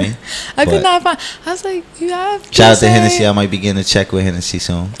 Feel me? I could But not find. I was like, you have. shout out to Douce? Hennessy. I might be getting a check with Hennessy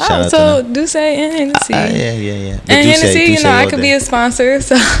soon. Shout out to so them. Douce and Hennessy. Yeah. But And Douce, Hennessy, Douce I all could day. be a sponsor.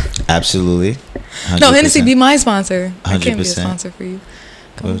 So Absolutely. 100%. no, Hennessy, be my sponsor. I can't be a 100%. sponsor for you.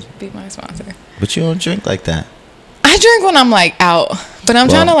 Come Well- be my sponsor. But you don't drink like that. I drink when I'm like out, but I'm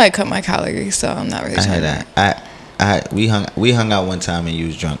Well, trying to like cut my calories, so I'm not really. I trying heard to- that. We hung out one time and you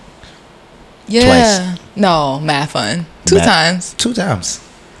was drunk. Yeah. No, mad fun. Two times. 2 times.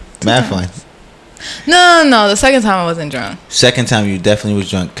 Mad fun. No. The second time I wasn't drunk. Second time you definitely was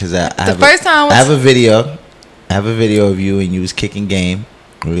drunk because I first time was- I have a video. I have a video of you and you was kicking game.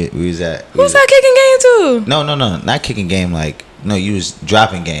 We was at. Who's that kicking game to? No, not kicking game. Like no, you was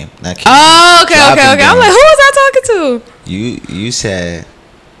dropping game. Not kicking Oh, okay. Dropping I'm game. like, who was I talking to?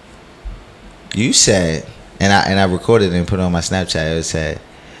 You said, and I recorded it and put it on my Snapchat. It said,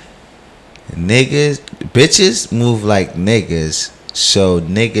 bitches move like niggas, so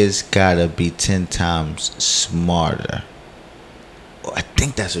niggas gotta be 10 times smarter. I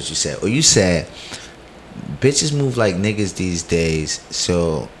think that's what you said. Or you said, bitches move like niggas these days,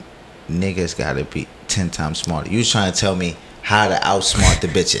 so niggas gotta be 10 times smarter. You was trying to tell me how to outsmart the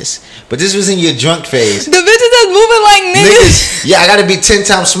bitches. But this was in your drunk phase. The bitches that's moving like niggas. Yeah, I gotta be 10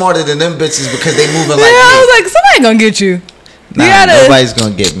 times smarter than them bitches because they moving like Yeah, I me. was like, somebody gonna get you. Nah, You gotta. nobody's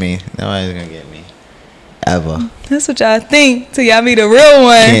gonna get me. Nobody's gonna get me. Ever. That's what y'all think till y'all meet a real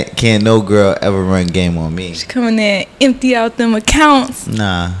one. Can't no girl ever run game on me. She come in there and empty out them accounts.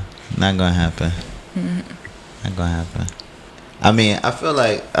 Nah, not gonna happen. Not gonna happen. I mean, I feel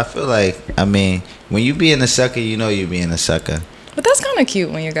like, when you being a sucker, you know you being a sucker. But that's kind of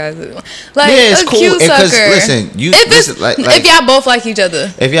cute when you guys do. Like, Yeah, it's a cool. cute Because sucker. listen, if y'all both like each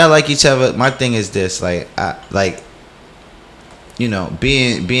other. if y'all like each other, my thing is this: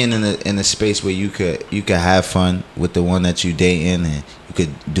 being in a space where you could have fun with the one that you dating, and you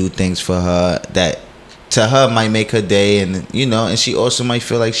could do things for her that to her might make her day, and and she also might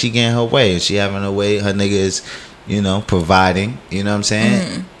feel like she getting her way, and she having her way. Her nigga is, providing. You know what I'm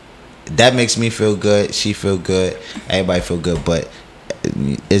saying? That makes me feel good. She feel good. Everybody feel good. But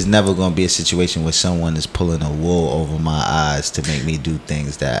it's never gonna be a situation where someone is pulling a wool over my eyes to make me do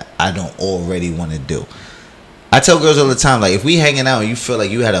things that I don't already want to do. I tell girls all the time, like, if we hanging out and you feel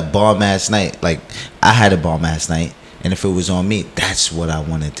like you had a bomb ass night, like I had a bomb ass night, and if it was on me, that's what I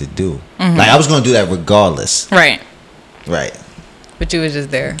wanted to do. Like, I was gonna do that regardless. Right. But you was just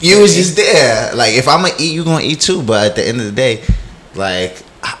there. You was just there. Like, if I'm gonna eat, you gonna eat too. But at the end of the day, like,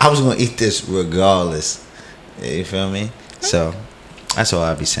 I was gonna eat this regardless. You feel me? So that's all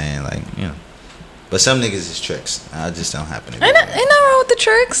I be saying. Like, you know. But some niggas is tricks. I just don't happen to be. Ain't nothing wrong with the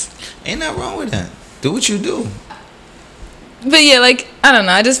tricks. Ain't nothing wrong with that. Do what you do. But yeah, like, I don't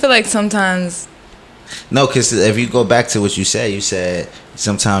know. I just feel like sometimes. No, because if you go back to what you said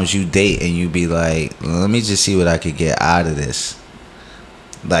sometimes you date and you be like, let me just see what I could get out of this.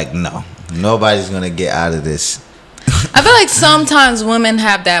 Like, no. Nobody's going to get out of this. I feel like sometimes women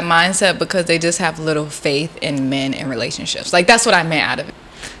have that mindset because they just have little faith in men and relationships. Like, that's what I meant out of it.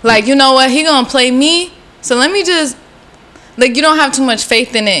 Like, you know what? He going to play me. So let me just. Like, you don't have too much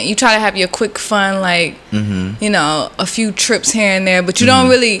faith in it. You try to have your quick fun, like, you know, a few trips here and there. But you don't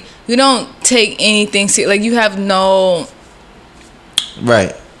really, you don't take anything serious. Like, you have no.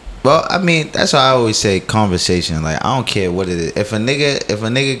 Right. Well, I mean, that's why I always say conversation. Like, I don't care what it is. If a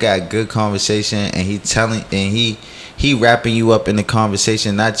nigga got good conversation and he wrapping you up in the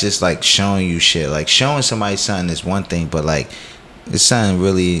conversation, not just like showing you shit. Like, showing somebody something is one thing, but like, it's something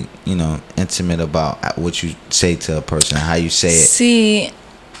really, you know, intimate about what you say to a person, how you say it. See,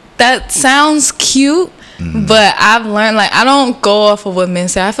 that sounds cute, but I've learned, like, I don't go off of what men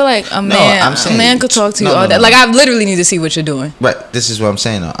say. I feel like a man could talk to you all day. Like, I literally need to see what you're doing. Right. This is what I'm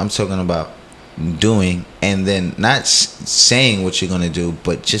saying, though. I'm talking about doing and then not saying what you're going to do,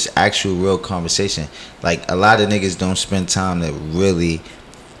 but just actual real conversation. Like, a lot of niggas don't spend time to really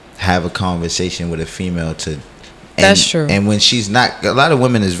have a conversation with a female to. That's true. And when she's not, a lot of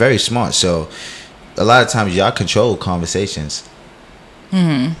women is very smart, so a lot of times y'all control conversations.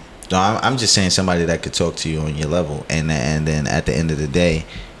 So I'm just saying somebody that could talk to you on your level, and then at the end of the day,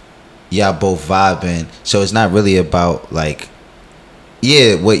 y'all both vibing. So it's not really about like,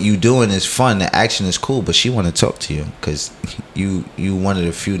 yeah, what you doing is fun, the action is cool, but she want to talk to you because you one of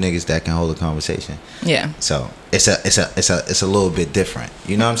the few niggas that can hold a conversation. Yeah. So it's a little bit different.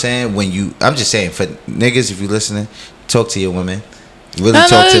 You know what I'm saying? I'm just saying, for niggas, if you listening, talk to your women. Really talk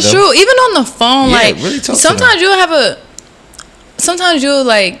to them. That's true. Even on the phone, yeah, like, really talk sometimes to them. Sometimes you'll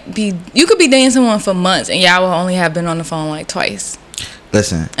like you could be dating someone for months and y'all will only have been on the phone like twice.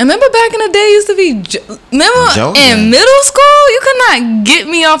 Listen. And remember back in the day, used to be. In middle school, you could not get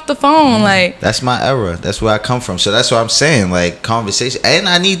me off the phone. Like, that's my era. That's where I come from. So that's what I'm saying. Like, conversation, and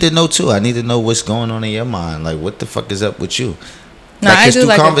I need to know too. I need to know what's going on in your mind. Like, what the fuck is up with you? No, like, cause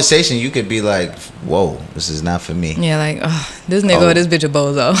through conversation, you could be like, "Whoa, this is not for me." Yeah, like, this nigga or this bitch a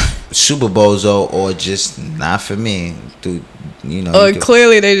bozo. Super bozo, or just not for me. Dude, you know. Or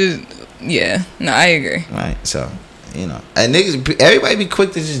clearly they just. Yeah. No, I agree. Right. So. You know, and niggas, everybody be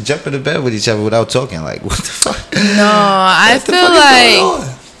quick to just jump into bed with each other without talking. Like, what the fuck? No, I feel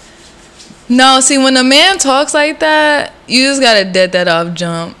like. No, see, when a man talks like that, you just gotta dead that off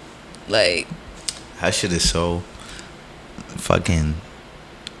jump. Like. That shit is so fucking,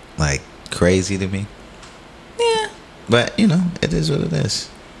 like, crazy to me. Yeah. But, you know, it is what it is.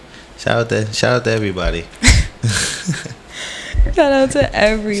 Shout out to everybody. Shout out to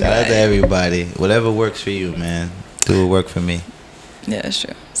everybody. Shout out to everybody. Whatever works for you, man. Do what work for me. Yeah, that's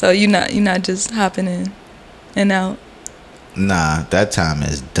true. So you're not just hopping in and out. Nah, that time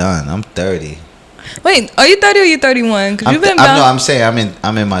is done. I'm 30. Wait, are you 30 or you 31? Cause you've been. No, I'm saying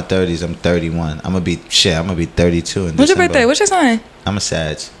I'm in my 30s. I'm 31. I'm gonna be 32 in December. What's your birthday? What's your sign? I'm a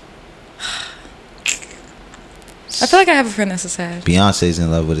Sag. I feel like I have a friend that's a Sag. Beyonce's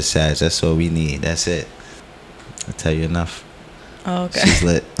in love with a Sag. That's all we need. That's it. I tell you enough. Oh, okay. She's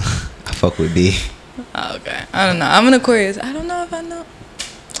lit. I fuck with B. Oh, okay. I don't know. I'm an Aquarius. I don't know if I know.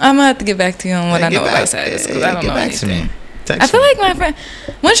 I'm gonna have to get back to you on what I know about Sagittarius because I don't know anything. I feel like my friend.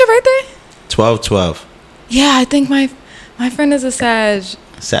 When's your birthday? 12/12. Yeah, I think my friend is a Sag.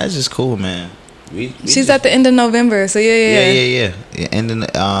 Sag is cool, man. She's at the end of November, so yeah. Ending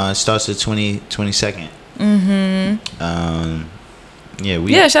starts the 22nd.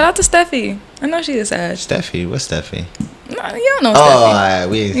 Yeah, shout out to Steffi. I know she is Sag. Steffi, what's Steffi? No, you don't know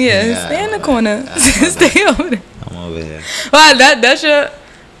Steffi. Oh, stay in the corner. Stay over there. I'm over here. Wow, that's your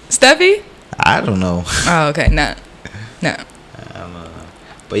Steffi? I don't know. Oh, okay. No. I don't know.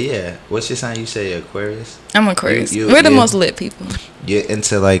 But yeah, what's your sign? You say Aquarius? I'm Aquarius. We're the most lit people. You're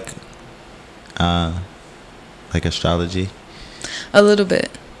into like astrology? A little bit.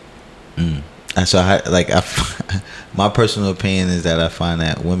 And so I My personal opinion is that I find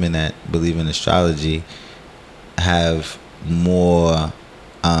that women that believe in astrology have more.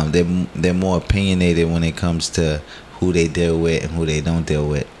 They're more opinionated when it comes to who they deal with and who they don't deal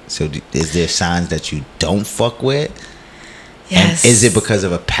with. So, is there signs that you don't fuck with? Yes. And is it because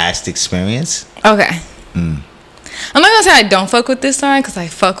of a past experience? Okay. I'm not gonna say I don't fuck with this sign because I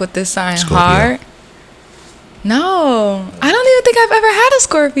fuck with this sign Scorpio. hard. No, I don't even think I've ever had a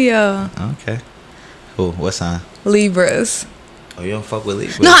Scorpio. Okay. Cool. What sign? Libras. Oh, you don't fuck with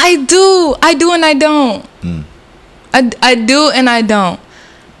Libras? No, I do, and I don't. I do and I don't.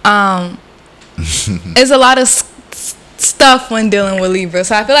 It's a lot of stuff when dealing with Libra,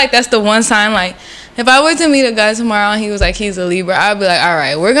 so I feel like that's the one sign. Like, if I were to meet a guy tomorrow and he was like he's a Libra, I'd be like, all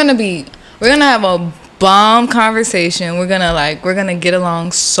right, we're gonna have a bomb conversation. We're gonna get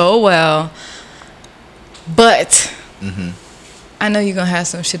along so well. But I know you're gonna have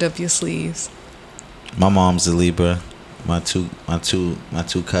some shit up your sleeves. My mom's a Libra. My two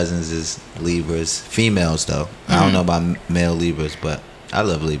cousins is Libras. Females though. I don't know about male Libras, but I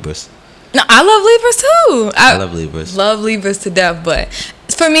love Libras. No, I love Libras too. I love Libras. Love Libras to death, but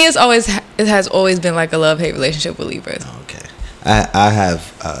for me, it has always been like a love-hate relationship with Libras. Okay. I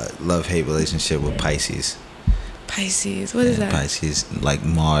have a love-hate relationship with Pisces. Pisces, what is that? Pisces, like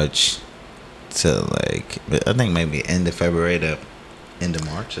March to like, I think maybe end of February to end of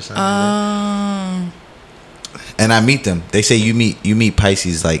March or something. And I meet them. They say you meet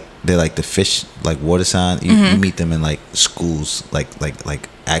Pisces, like they're like the fish, like water sign. You meet them in like schools, like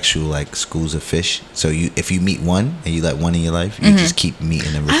actual like schools of fish. So if you meet one and you let one in your life, you just keep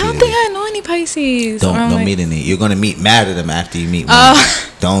meeting them repeatedly. I don't think I know any Pisces. Don't meet any. You're gonna meet mad at them after you meet one.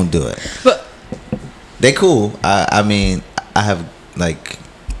 Don't do it. But they cool. I mean, I have like,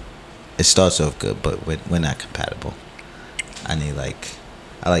 it starts off good, but we're not compatible. I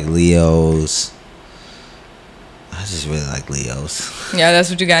like Leos. I just really like Leos. Yeah, that's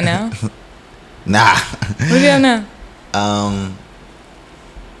what you got now? Nah. What do you got now?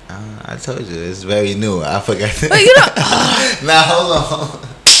 I told you it's very new. I forgot. But you know. Nah, hold on.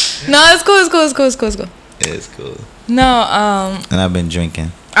 No, it's cool. It's cool. No, And I've been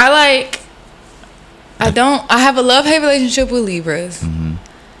drinking. I have a love-hate relationship with Libras.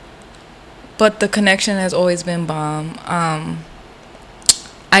 But the connection has always been bomb.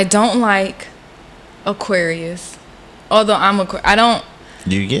 I don't like Aquarius. Although I'm I don't.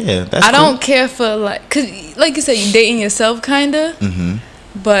 That's I don't care for cause like you said, you dating yourself kinda.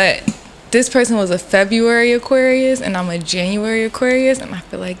 But this person was a February Aquarius and I'm a January Aquarius, and I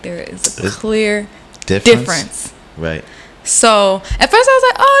feel like there is a clear difference. Right. So at first I was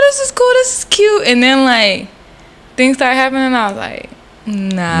like, oh, this is cool, this is cute, and then like things started happening, and I was like,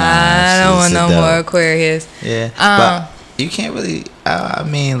 nah, I don't want no more Aquarius. Yeah. But you can't really. I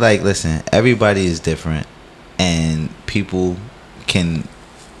mean, like, listen, everybody is different, and people can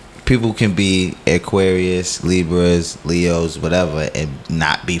be Aquarius, Libras, Leos, whatever, and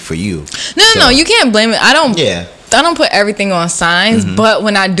not be for you. No, you can't blame it. I don't put everything on signs, but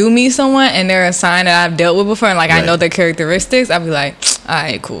when I do meet someone and they're a sign that I've dealt with before, and like I know their characteristics, I'll be like, all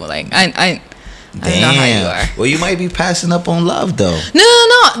right, cool. Like I know how you are. Well, you might be passing up on love though. No.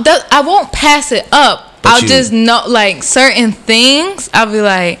 I won't pass it up. I'll just know like certain things. I'll be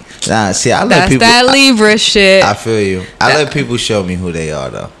like, nah. See, I let that's people. That Libra shit. I feel you. I let people show me who they are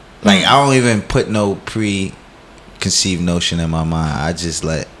though. Like I don't even put no preconceived notion in my mind. I just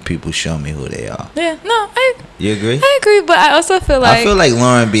let people show me who they are. Yeah. No. You agree? I agree, but I also feel like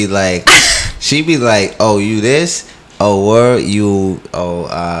Lauren be like, she be like, oh, you this. Oh, word, you,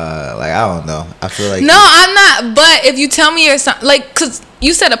 like, I don't know. I feel like... No, I'm not, but if you tell me your sign, like, because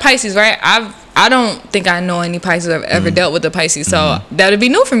you said a Pisces, right? I don't think I know any Pisces I've ever dealt with a Pisces, so that would be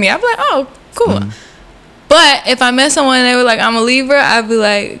new for me. I'd be like, oh, cool. But if I met someone and they were like, I'm a Libra, I'd be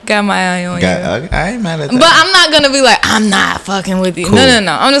like, got my eye on you. I ain't mad at that. But I'm not going to be like, I'm not fucking with you. Cool.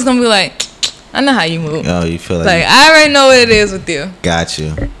 No. I'm just going to be like, I know how you move. Oh, you feel like I already know what it is with you. Got you.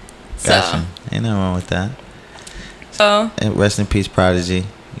 Ain't nothing wrong with that. So, and rest in peace, Prodigy.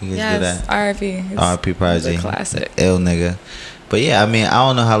 You can do that. R.I.P. Prodigy. It's a classic. Ill nigga. But yeah, I mean, I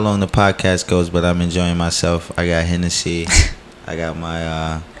don't know how long the podcast goes, but I'm enjoying myself. I got Hennessy. I got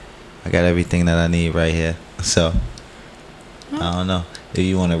I got everything that I need right here. So, I don't know. If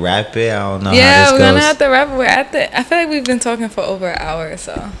you want to wrap it, I don't know how this goes. Yeah, we're going to have to wrap it. I feel like we've been talking for over an hour or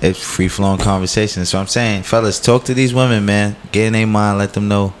so. It's free-flowing conversation. That's what I'm saying. Fellas, talk to these women, man. Get in their mind. Let them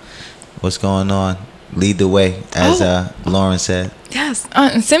know what's going on. Lead the way, as Lauren said. Yes.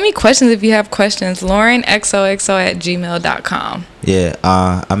 Send me questions if you have questions. LaurenXOXO@gmail.com. Yeah,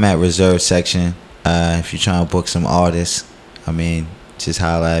 I'm at reserve section. If you're trying to book some artists, I mean, just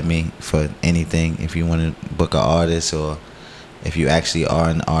holler at me for anything. If you want to book an artist, or if you actually are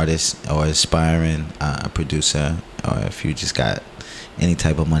an artist or aspiring producer, or if you just got any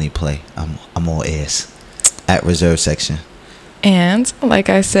type of money play, I'm all ears. At Reserve Section. And like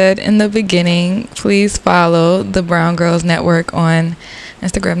I said in the beginning, please follow the Brown Girls Network on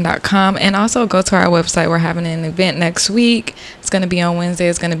Instagram.com, and also go to our website. We're having an event next week. It's going to be on Wednesday.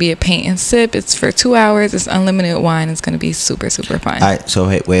 It's going to be a paint and sip. It's for 2 hours. It's unlimited wine. It's going to be super, super fun. All right, so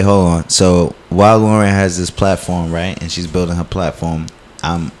wait, hold on. So while Lauren has this platform, right, and she's building her platform,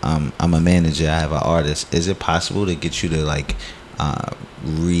 I'm a manager. I have an artist. Is it possible to get you to like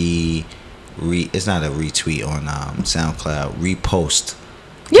it's not a retweet on SoundCloud, repost?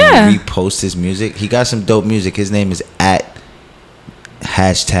 Yeah, repost his music. He got some dope music. His name is at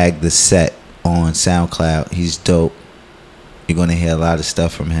 #TheSet on SoundCloud. He's dope. You're gonna hear a lot of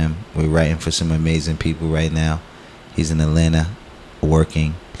stuff from him. We're writing for some amazing people right now. He's in Atlanta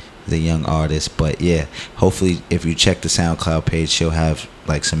working. He's a young artist, but yeah, hopefully if you check the SoundCloud page, she'll have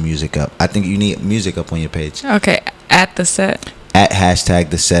like some music up. I think you need music up on your page. okay. At the set. At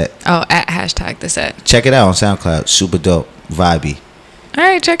 #TheSet. Oh, at #TheSet. Check it out on SoundCloud. Super dope, vibey. All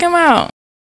right, check him out.